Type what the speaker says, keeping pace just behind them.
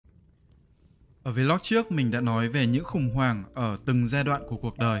Ở vlog trước mình đã nói về những khủng hoảng ở từng giai đoạn của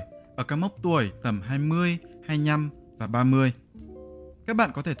cuộc đời, ở các mốc tuổi tầm 20, 25 và 30. Các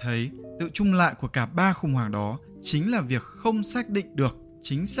bạn có thể thấy tự chung lại của cả ba khủng hoảng đó chính là việc không xác định được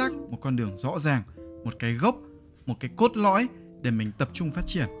chính xác một con đường rõ ràng, một cái gốc, một cái cốt lõi để mình tập trung phát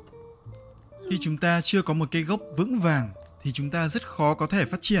triển. Khi chúng ta chưa có một cái gốc vững vàng thì chúng ta rất khó có thể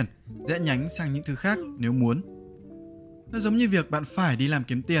phát triển, rẽ nhánh sang những thứ khác nếu muốn. Nó giống như việc bạn phải đi làm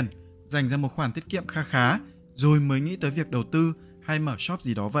kiếm tiền, dành ra một khoản tiết kiệm kha khá rồi mới nghĩ tới việc đầu tư hay mở shop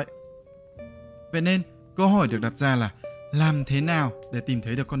gì đó vậy. Vậy nên, câu hỏi được đặt ra là làm thế nào để tìm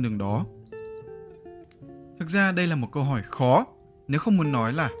thấy được con đường đó? Thực ra đây là một câu hỏi khó, nếu không muốn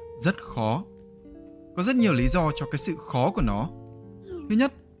nói là rất khó. Có rất nhiều lý do cho cái sự khó của nó. Thứ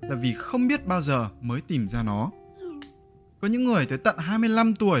nhất là vì không biết bao giờ mới tìm ra nó. Có những người tới tận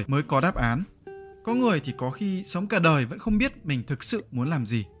 25 tuổi mới có đáp án. Có người thì có khi sống cả đời vẫn không biết mình thực sự muốn làm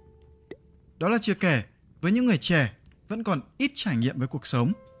gì. Đó là chưa kể với những người trẻ vẫn còn ít trải nghiệm với cuộc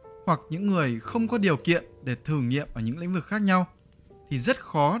sống, hoặc những người không có điều kiện để thử nghiệm ở những lĩnh vực khác nhau, thì rất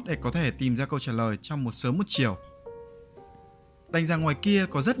khó để có thể tìm ra câu trả lời trong một sớm một chiều. Đành rằng ngoài kia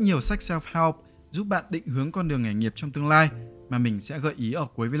có rất nhiều sách self-help giúp bạn định hướng con đường nghề nghiệp trong tương lai mà mình sẽ gợi ý ở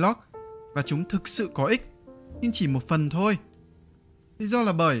cuối vlog, và chúng thực sự có ích, nhưng chỉ một phần thôi. Lý do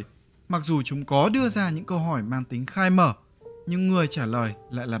là bởi mặc dù chúng có đưa ra những câu hỏi mang tính khai mở, nhưng người trả lời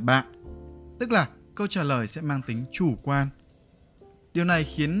lại là bạn. Tức là câu trả lời sẽ mang tính chủ quan. Điều này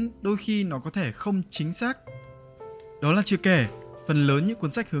khiến đôi khi nó có thể không chính xác. Đó là chưa kể, phần lớn những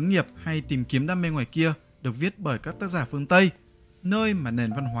cuốn sách hướng nghiệp hay tìm kiếm đam mê ngoài kia được viết bởi các tác giả phương Tây, nơi mà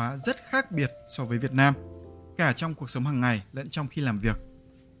nền văn hóa rất khác biệt so với Việt Nam, cả trong cuộc sống hàng ngày lẫn trong khi làm việc.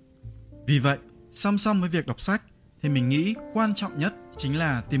 Vì vậy, song song với việc đọc sách, thì mình nghĩ quan trọng nhất chính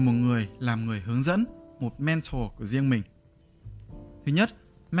là tìm một người làm người hướng dẫn, một mentor của riêng mình. Thứ nhất,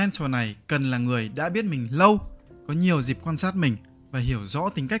 mentor này cần là người đã biết mình lâu, có nhiều dịp quan sát mình và hiểu rõ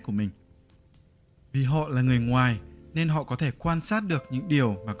tính cách của mình. Vì họ là người ngoài nên họ có thể quan sát được những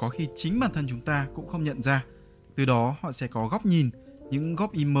điều mà có khi chính bản thân chúng ta cũng không nhận ra. Từ đó họ sẽ có góc nhìn, những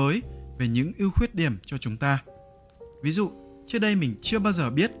góp ý mới về những ưu khuyết điểm cho chúng ta. Ví dụ, trước đây mình chưa bao giờ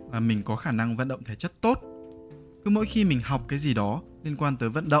biết là mình có khả năng vận động thể chất tốt. Cứ mỗi khi mình học cái gì đó liên quan tới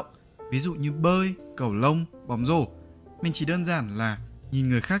vận động, ví dụ như bơi, cầu lông, bóng rổ, mình chỉ đơn giản là nhìn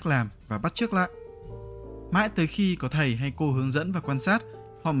người khác làm và bắt chước lại. Mãi tới khi có thầy hay cô hướng dẫn và quan sát,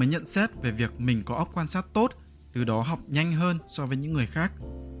 họ mới nhận xét về việc mình có óc quan sát tốt, từ đó học nhanh hơn so với những người khác.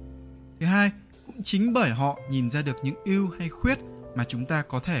 Thứ hai, cũng chính bởi họ nhìn ra được những ưu hay khuyết mà chúng ta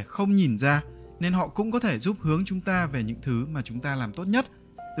có thể không nhìn ra, nên họ cũng có thể giúp hướng chúng ta về những thứ mà chúng ta làm tốt nhất,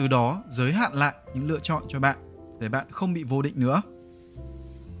 từ đó giới hạn lại những lựa chọn cho bạn, để bạn không bị vô định nữa.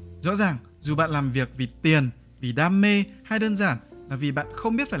 Rõ ràng, dù bạn làm việc vì tiền, vì đam mê hay đơn giản là vì bạn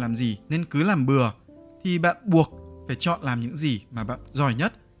không biết phải làm gì nên cứ làm bừa, thì bạn buộc phải chọn làm những gì mà bạn giỏi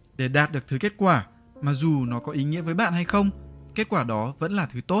nhất để đạt được thứ kết quả mà dù nó có ý nghĩa với bạn hay không, kết quả đó vẫn là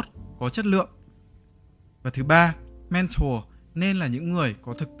thứ tốt, có chất lượng. Và thứ ba, mentor nên là những người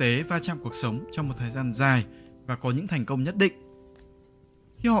có thực tế va chạm cuộc sống trong một thời gian dài và có những thành công nhất định.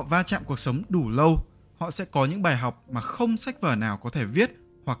 Khi họ va chạm cuộc sống đủ lâu, họ sẽ có những bài học mà không sách vở nào có thể viết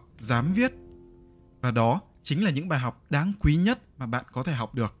hoặc dám viết. Và đó chính là những bài học đáng quý nhất mà bạn có thể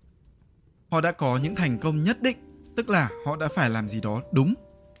học được. Họ đã có những thành công nhất định, tức là họ đã phải làm gì đó đúng.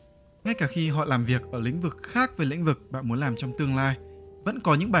 Ngay cả khi họ làm việc ở lĩnh vực khác với lĩnh vực bạn muốn làm trong tương lai, vẫn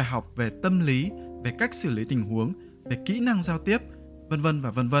có những bài học về tâm lý, về cách xử lý tình huống, về kỹ năng giao tiếp, vân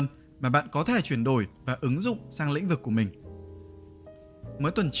vân mà bạn có thể chuyển đổi và ứng dụng sang lĩnh vực của mình.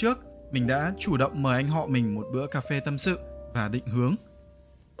 Mới tuần trước, mình đã chủ động mời anh họ mình một bữa cà phê tâm sự và định hướng.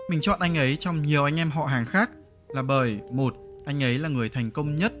 Mình chọn anh ấy trong nhiều anh em họ hàng khác là bởi một, anh ấy là người thành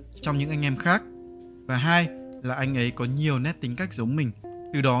công nhất trong những anh em khác, và hai là anh ấy có nhiều nét tính cách giống mình.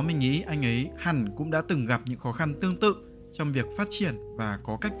 Từ đó mình nghĩ anh ấy hẳn cũng đã từng gặp những khó khăn tương tự trong việc phát triển và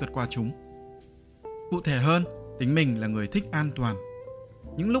có cách vượt qua chúng. Cụ thể hơn, tính mình là người thích an toàn.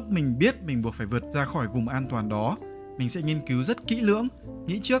 Những lúc mình biết mình buộc phải vượt ra khỏi vùng an toàn đó, mình sẽ nghiên cứu rất kỹ lưỡng,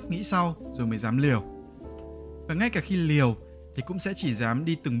 nghĩ trước nghĩ sau rồi mới dám liều. Và ngay cả khi liều thì cũng sẽ chỉ dám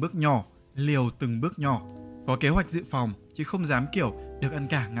đi từng bước nhỏ, liều từng bước nhỏ, có kế hoạch dự phòng chứ không dám kiểu được ăn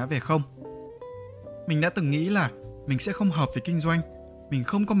cả ngã về không. Mình đã từng nghĩ là mình sẽ không hợp với kinh doanh, mình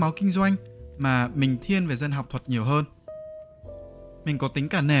không có máu kinh doanh mà mình thiên về dân học thuật nhiều hơn. Mình có tính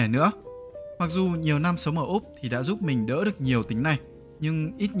cả nể nữa. Mặc dù nhiều năm sống ở Úc thì đã giúp mình đỡ được nhiều tính này,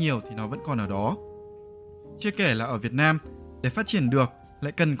 nhưng ít nhiều thì nó vẫn còn ở đó. Chưa kể là ở Việt Nam, để phát triển được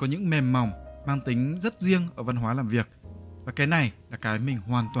lại cần có những mềm mỏng mang tính rất riêng ở văn hóa làm việc. Và cái này là cái mình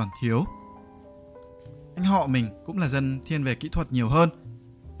hoàn toàn thiếu. Anh họ mình cũng là dân thiên về kỹ thuật nhiều hơn.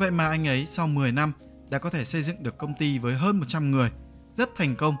 Vậy mà anh ấy sau 10 năm đã có thể xây dựng được công ty với hơn 100 người, rất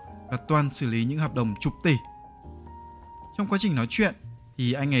thành công và toàn xử lý những hợp đồng chục tỷ. Trong quá trình nói chuyện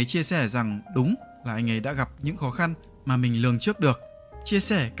thì anh ấy chia sẻ rằng đúng là anh ấy đã gặp những khó khăn mà mình lường trước được, chia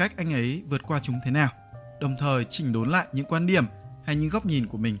sẻ cách anh ấy vượt qua chúng thế nào, đồng thời chỉnh đốn lại những quan điểm hay những góc nhìn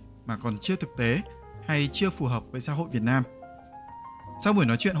của mình mà còn chưa thực tế hay chưa phù hợp với xã hội Việt Nam. Sau buổi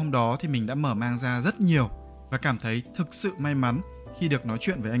nói chuyện hôm đó thì mình đã mở mang ra rất nhiều và cảm thấy thực sự may mắn khi được nói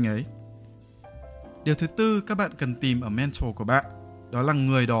chuyện với anh ấy. Điều thứ tư các bạn cần tìm ở mentor của bạn, đó là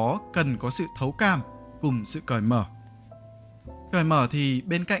người đó cần có sự thấu cảm cùng sự cởi mở. Cởi mở thì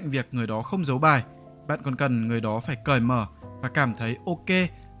bên cạnh việc người đó không giấu bài, bạn còn cần người đó phải cởi mở và cảm thấy ok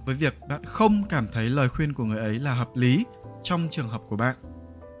với việc bạn không cảm thấy lời khuyên của người ấy là hợp lý trong trường hợp của bạn.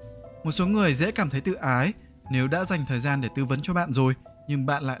 Một số người dễ cảm thấy tự ái nếu đã dành thời gian để tư vấn cho bạn rồi nhưng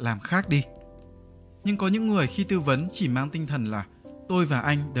bạn lại làm khác đi. Nhưng có những người khi tư vấn chỉ mang tinh thần là tôi và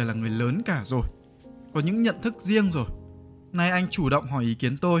anh đều là người lớn cả rồi, có những nhận thức riêng rồi. Nay anh chủ động hỏi ý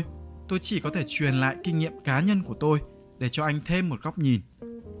kiến tôi chỉ có thể truyền lại kinh nghiệm cá nhân của tôi để cho anh thêm một góc nhìn.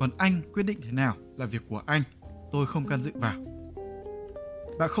 Còn anh quyết định thế nào là việc của anh, tôi không can dự vào.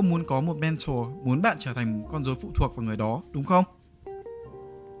 Bạn không muốn có một mentor muốn bạn trở thành một con rối phụ thuộc vào người đó, đúng không?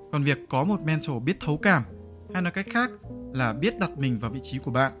 Còn việc có một mentor biết thấu cảm, hay nói cách khác là biết đặt mình vào vị trí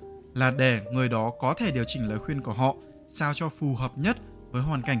của bạn, là để người đó có thể điều chỉnh lời khuyên của họ sao cho phù hợp nhất với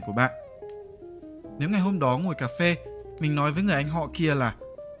hoàn cảnh của bạn. Nếu ngày hôm đó ngồi cà phê, mình nói với người anh họ kia là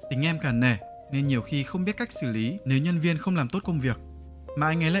tính em cả nể nên nhiều khi không biết cách xử lý nếu nhân viên không làm tốt công việc, mà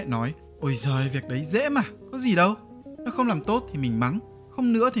anh ấy lại nói ôi giời, việc đấy dễ mà, có gì đâu, nó không làm tốt thì mình mắng,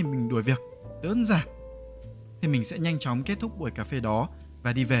 không nữa thì mình đuổi việc, đơn giản. Thì mình sẽ nhanh chóng kết thúc buổi cà phê đó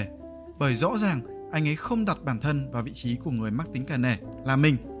và đi về, bởi rõ ràng anh ấy không đặt bản thân vào vị trí của người mắc tính cả nể là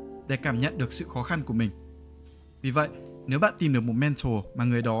mình để cảm nhận được sự khó khăn của mình. Vì vậy, nếu bạn tìm được một mentor mà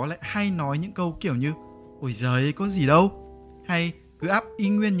người đó lại hay nói những câu kiểu như ôi giời, có gì đâu, hay cứ áp y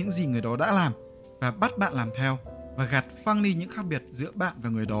nguyên những gì người đó đã làm và bắt bạn làm theo và gạt phăng đi những khác biệt giữa bạn và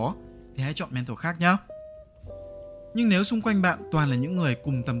người đó, thì hãy chọn mentor khác nhé. Nhưng nếu xung quanh bạn toàn là những người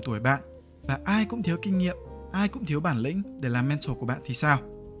cùng tầm tuổi bạn và ai cũng thiếu kinh nghiệm, ai cũng thiếu bản lĩnh để làm mentor của bạn thì sao?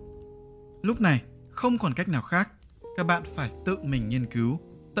 Lúc này không còn cách nào khác, các bạn phải tự mình nghiên cứu,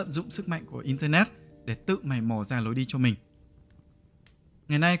 tận dụng sức mạnh của Internet để tự mày mò ra lối đi cho mình.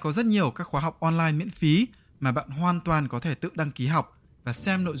 Ngày nay có rất nhiều các khóa học online miễn phí mà bạn hoàn toàn có thể tự đăng ký học và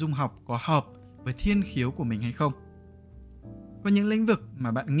xem nội dung học có hợp với thiên khiếu của mình hay không. Có những lĩnh vực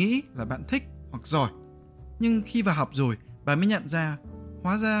mà bạn nghĩ là bạn thích hoặc giỏi, nhưng khi vào học rồi bạn mới nhận ra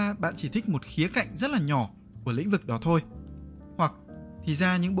hóa ra bạn chỉ thích một khía cạnh rất là nhỏ của lĩnh vực đó thôi. Hoặc thì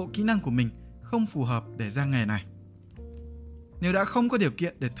ra những bộ kỹ năng của mình không phù hợp để ra nghề này. Nếu đã không có điều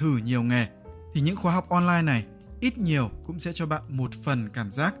kiện để thử nhiều nghề thì những khóa học online này ít nhiều cũng sẽ cho bạn một phần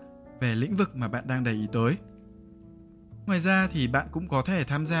cảm giác về lĩnh vực mà bạn đang để ý tới. Ngoài ra thì bạn cũng có thể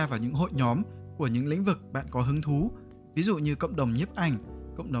tham gia vào những hội nhóm của những lĩnh vực bạn có hứng thú, ví dụ như cộng đồng nhiếp ảnh,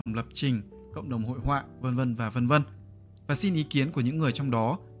 cộng đồng lập trình, cộng đồng hội họa, vân vân, và xin ý kiến của những người trong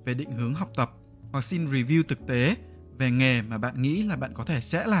đó về định hướng học tập hoặc xin review thực tế về nghề mà bạn nghĩ là bạn có thể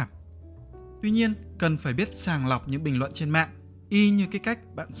sẽ làm. Tuy nhiên, cần phải biết sàng lọc những bình luận trên mạng, y như cái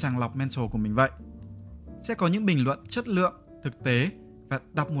cách bạn sàng lọc mentor của mình vậy. Sẽ có những bình luận chất lượng, thực tế và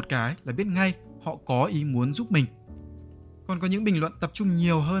đọc một cái là biết ngay họ có ý muốn giúp mình. Còn có những bình luận tập trung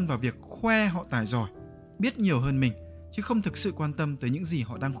nhiều hơn vào việc khoe họ tài giỏi, biết nhiều hơn mình, chứ không thực sự quan tâm tới những gì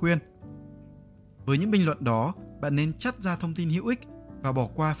họ đang khuyên. Với những bình luận đó, bạn nên chắt ra thông tin hữu ích và bỏ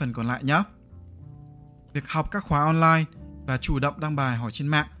qua phần còn lại nhé. Việc học các khóa online và chủ động đăng bài hỏi trên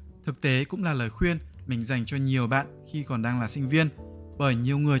mạng thực tế cũng là lời khuyên mình dành cho nhiều bạn khi còn đang là sinh viên, bởi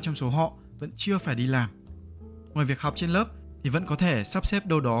nhiều người trong số họ vẫn chưa phải đi làm. Ngoài việc học trên lớp thì vẫn có thể sắp xếp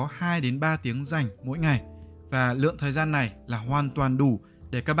đâu đó 2 đến 3 tiếng rảnh mỗi ngày, và lượng thời gian này là hoàn toàn đủ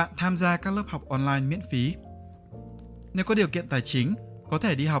để các bạn tham gia các lớp học online miễn phí. Nếu có điều kiện tài chính, có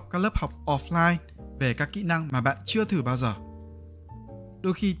thể đi học các lớp học offline về các kỹ năng mà bạn chưa thử bao giờ.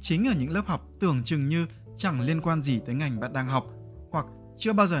 Đôi khi chính ở những lớp học tưởng chừng như chẳng liên quan gì tới ngành bạn đang học hoặc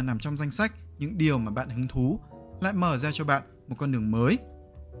chưa bao giờ nằm trong danh sách những điều mà bạn hứng thú lại mở ra cho bạn một con đường mới.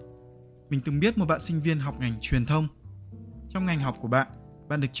 Mình từng biết một bạn sinh viên học ngành truyền thông. Trong ngành học của bạn,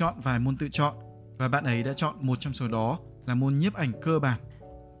 bạn được chọn vài môn tự chọn và bạn ấy đã chọn một trong số đó là môn nhiếp ảnh cơ bản.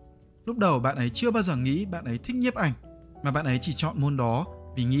 Lúc đầu bạn ấy chưa bao giờ nghĩ bạn ấy thích nhiếp ảnh, mà bạn ấy chỉ chọn môn đó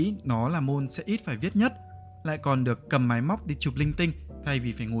vì nghĩ nó là môn sẽ ít phải viết nhất, lại còn được cầm máy móc đi chụp linh tinh thay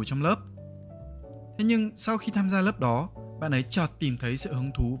vì phải ngồi trong lớp. Thế nhưng sau khi tham gia lớp đó, bạn ấy chợt tìm thấy sự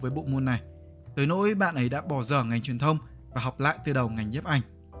hứng thú với bộ môn này, tới nỗi bạn ấy đã bỏ dở ngành truyền thông và học lại từ đầu ngành nhiếp ảnh.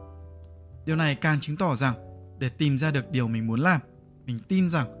 Điều này càng chứng tỏ rằng để tìm ra được điều mình muốn làm, Mình tin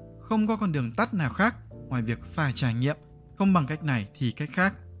rằng không có con đường tắt nào khác ngoài việc phải trải nghiệm, không bằng cách này thì cách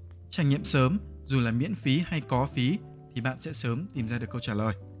khác. Trải nghiệm sớm, dù là miễn phí hay có phí, thì bạn sẽ sớm tìm ra được câu trả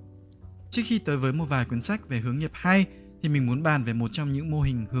lời. Trước khi tới với một vài cuốn sách về hướng nghiệp hay, thì mình muốn bàn về một trong những mô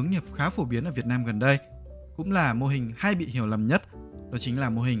hình hướng nghiệp khá phổ biến ở Việt Nam gần đây, cũng là mô hình hay bị hiểu lầm nhất, đó chính là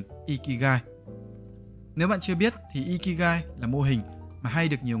mô hình Ikigai. Nếu bạn chưa biết thì Ikigai là mô hình mà hay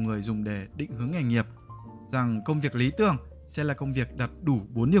được nhiều người dùng để định hướng nghề nghiệp, rằng công việc lý tưởng sẽ là công việc đặt đủ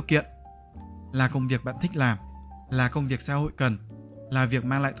 4 điều kiện: là công việc bạn thích làm, là công việc xã hội cần, là việc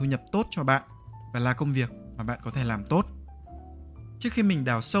mang lại thu nhập tốt cho bạn, và là công việc mà bạn có thể làm tốt. Trước khi mình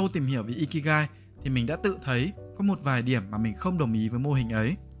đào sâu tìm hiểu về Ikigai thì mình đã tự thấy có một vài điểm mà mình không đồng ý với mô hình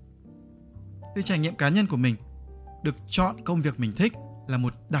ấy. Từ trải nghiệm cá nhân của mình, được chọn công việc mình thích là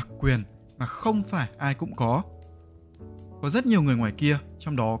một đặc quyền mà không phải ai cũng có. Có rất nhiều người ngoài kia,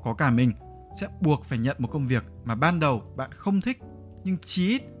 trong đó có cả mình, sẽ buộc phải nhận một công việc mà ban đầu bạn không thích, nhưng chí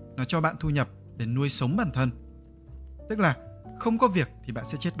ít nó cho bạn thu nhập để nuôi sống bản thân. Tức là không có việc thì bạn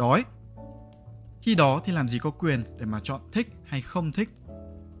sẽ chết đói. Khi đó thì làm gì có quyền để mà chọn thích hay không thích.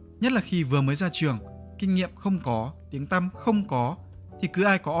 Nhất là khi vừa mới ra trường, kinh nghiệm không có, tiếng tăm không có, thì cứ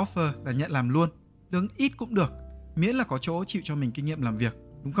ai có offer là nhận làm luôn, lương ít cũng được, miễn là có chỗ chịu cho mình kinh nghiệm làm việc,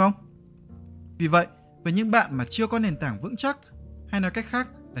 đúng không? Vì vậy, với những bạn mà chưa có nền tảng vững chắc, hay nói cách khác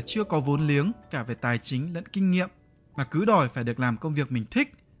là chưa có vốn liếng cả về tài chính lẫn kinh nghiệm, mà cứ đòi phải được làm công việc mình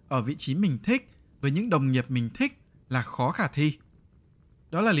thích, ở vị trí mình thích, với những đồng nghiệp mình thích là khó khả thi.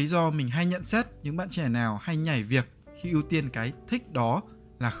 Đó là lý do mình hay nhận xét những bạn trẻ nào hay nhảy việc khi ưu tiên cái thích đó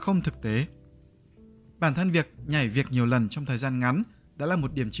là không thực tế. Bản thân việc nhảy việc nhiều lần trong thời gian ngắn đã là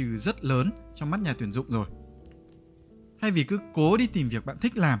một điểm trừ rất lớn trong mắt nhà tuyển dụng rồi. Thay vì cứ cố đi tìm việc bạn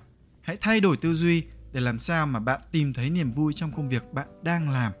thích làm, hãy thay đổi tư duy để làm sao mà bạn tìm thấy niềm vui trong công việc bạn đang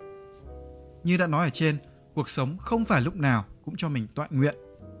làm. Như đã nói ở trên, cuộc sống không phải lúc nào cũng cho mình toại nguyện.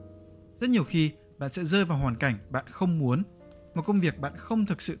 Rất nhiều khi bạn sẽ rơi vào hoàn cảnh bạn không muốn, một công việc bạn không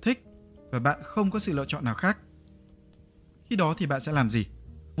thực sự thích và bạn không có sự lựa chọn nào khác. Khi đó thì bạn sẽ làm gì?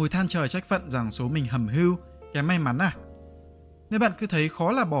 Ngồi than trời trách phận rằng số mình hầm hưu, kém may mắn à? Nếu bạn cứ thấy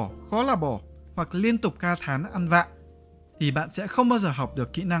khó là bỏ hoặc liên tục ca thán ăn vạ thì bạn sẽ không bao giờ học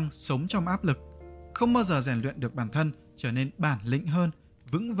được kỹ năng sống trong áp lực, không bao giờ rèn luyện được bản thân trở nên bản lĩnh hơn,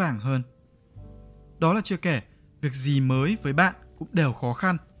 vững vàng hơn. Đó là chưa kể, việc gì mới với bạn cũng đều khó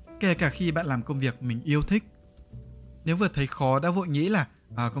khăn, kể cả khi bạn làm công việc mình yêu thích. Nếu vừa thấy khó đã vội nghĩ là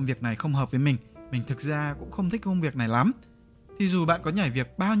công việc này không hợp với mình thực ra cũng không thích công việc này lắm, thì dù bạn có nhảy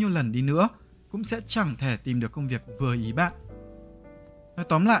việc bao nhiêu lần đi nữa cũng sẽ chẳng thể tìm được công việc vừa ý bạn. Nói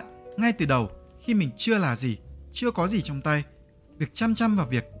tóm lại, ngay từ đầu, khi mình chưa là gì, chưa có gì trong tay, việc chăm vào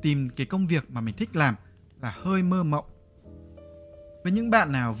việc tìm cái công việc mà mình thích làm là hơi mơ mộng. Với những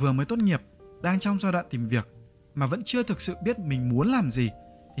bạn nào vừa mới tốt nghiệp, đang trong giai đoạn tìm việc mà vẫn chưa thực sự biết mình muốn làm gì,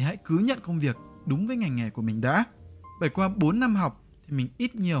 thì hãy cứ nhận công việc đúng với ngành nghề của mình đã. Bởi qua 4 năm học thì mình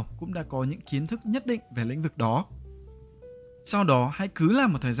ít nhiều cũng đã có những kiến thức nhất định về lĩnh vực đó. Sau đó hãy cứ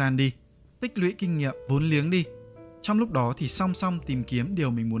làm một thời gian đi, tích lũy kinh nghiệm, vốn liếng đi. Trong lúc đó thì song song tìm kiếm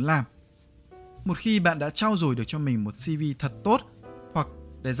điều mình muốn làm. Một khi bạn đã trau dồi được cho mình một CV thật tốt, hoặc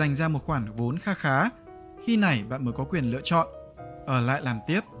để dành ra một khoản vốn kha khá, khi này bạn mới có quyền lựa chọn ở lại làm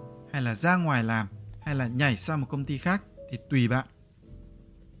tiếp, hay là ra ngoài làm, hay là nhảy sang một công ty khác thì tùy bạn.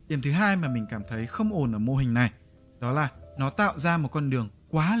 Điểm thứ hai mà mình cảm thấy không ổn ở mô hình này, đó là nó tạo ra một con đường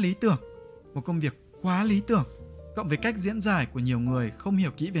quá lý tưởng, một công việc quá lý tưởng, cộng với cách diễn giải của nhiều người không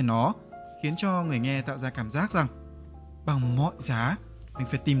hiểu kỹ về nó, khiến cho người nghe tạo ra cảm giác rằng bằng mọi giá mình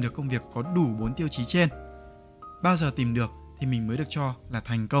phải tìm được công việc có đủ 4 tiêu chí trên. Bao giờ tìm được thì mình mới được cho là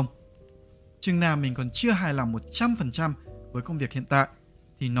thành công. Chừng nào mình còn chưa hài lòng 100% với công việc hiện tại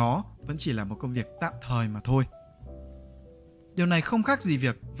thì nó vẫn chỉ là một công việc tạm thời mà thôi. Điều này không khác gì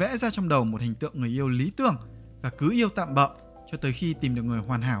việc vẽ ra trong đầu một hình tượng người yêu lý tưởng và cứ yêu tạm bợ cho tới khi tìm được người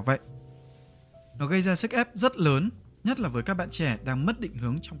hoàn hảo vậy. Nó gây ra sức ép rất lớn, nhất là với các bạn trẻ đang mất định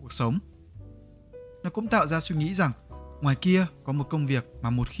hướng trong cuộc sống. Nó cũng tạo ra suy nghĩ rằng ngoài kia có một công việc mà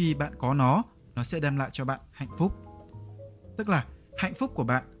một khi bạn có nó sẽ đem lại cho bạn hạnh phúc. Tức là hạnh phúc của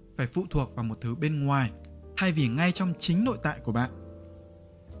bạn phải phụ thuộc vào một thứ bên ngoài, thay vì ngay trong chính nội tại của bạn.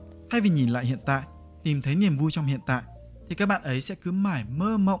 Thay vì nhìn lại hiện tại, tìm thấy niềm vui trong hiện tại, thì các bạn ấy sẽ cứ mải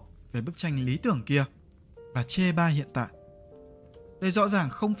mơ mộng về bức tranh lý tưởng kia và chê bai hiện tại. Đây rõ ràng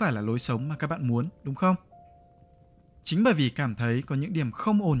không phải là lối sống mà các bạn muốn, đúng không? Chính bởi vì cảm thấy có những điểm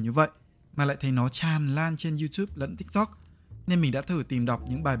không ổn như vậy mà lại thấy nó tràn lan trên YouTube lẫn TikTok, nên mình đã thử tìm đọc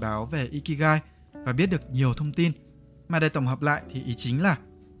những bài báo về Ikigai và biết được nhiều thông tin. Mà để tổng hợp lại thì ý chính là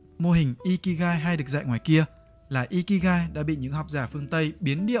mô hình Ikigai hay được dạy ngoài kia là Ikigai đã bị những học giả phương Tây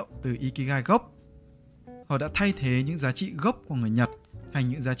biến điệu từ Ikigai gốc. họ đã thay thế những giá trị gốc của người Nhật thành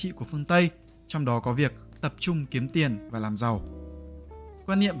những giá trị của phương Tây, trong đó có việc tập trung kiếm tiền và làm giàu.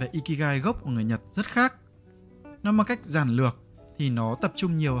 Quan niệm về Ikigai gốc của người Nhật rất khác. Nói một cách giản lược thì nó tập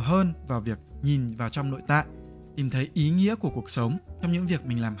trung nhiều hơn vào việc nhìn vào trong nội tại, tìm thấy ý nghĩa của cuộc sống trong những việc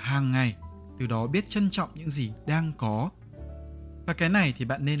mình làm hàng ngày, từ đó biết trân trọng những gì đang có. Và cái này thì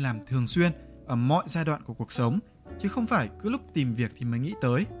bạn nên làm thường xuyên ở mọi giai đoạn của cuộc sống, chứ không phải cứ lúc tìm việc thì mới nghĩ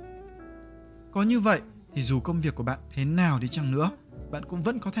tới. Có như vậy thì dù công việc của bạn thế nào đi chăng nữa, bạn cũng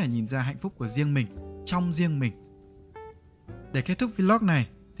vẫn có thể nhìn ra hạnh phúc của riêng mình trong riêng mình. Để kết thúc vlog này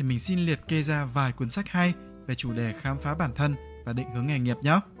thì mình xin liệt kê ra vài cuốn sách hay về chủ đề khám phá bản thân và định hướng nghề nghiệp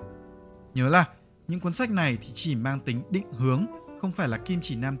nhé. Nhớ là những cuốn sách này thì chỉ mang tính định hướng, không phải là kim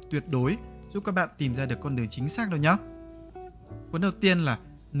chỉ nam tuyệt đối giúp các bạn tìm ra được con đường chính xác đâu nhé. Cuốn đầu tiên là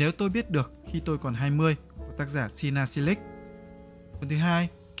Nếu tôi biết được khi tôi còn 20 của tác giả Tina Silic. Cuốn thứ hai,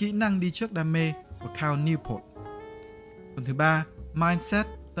 Kỹ năng đi trước đam mê của Cal Newport. Cuốn thứ ba, Mindset,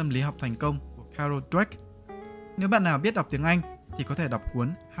 tâm lý học thành công của Carol Dweck. Nếu bạn nào biết đọc tiếng Anh thì có thể đọc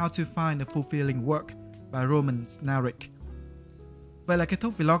cuốn How to Find a Fulfilling Work by Roman Snarick. Vậy là kết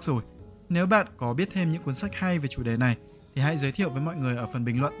thúc vlog rồi. Nếu bạn có biết thêm những cuốn sách hay về chủ đề này thì hãy giới thiệu với mọi người ở phần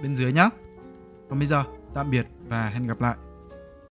bình luận bên dưới nhé. Còn bây giờ, tạm biệt và hẹn gặp lại.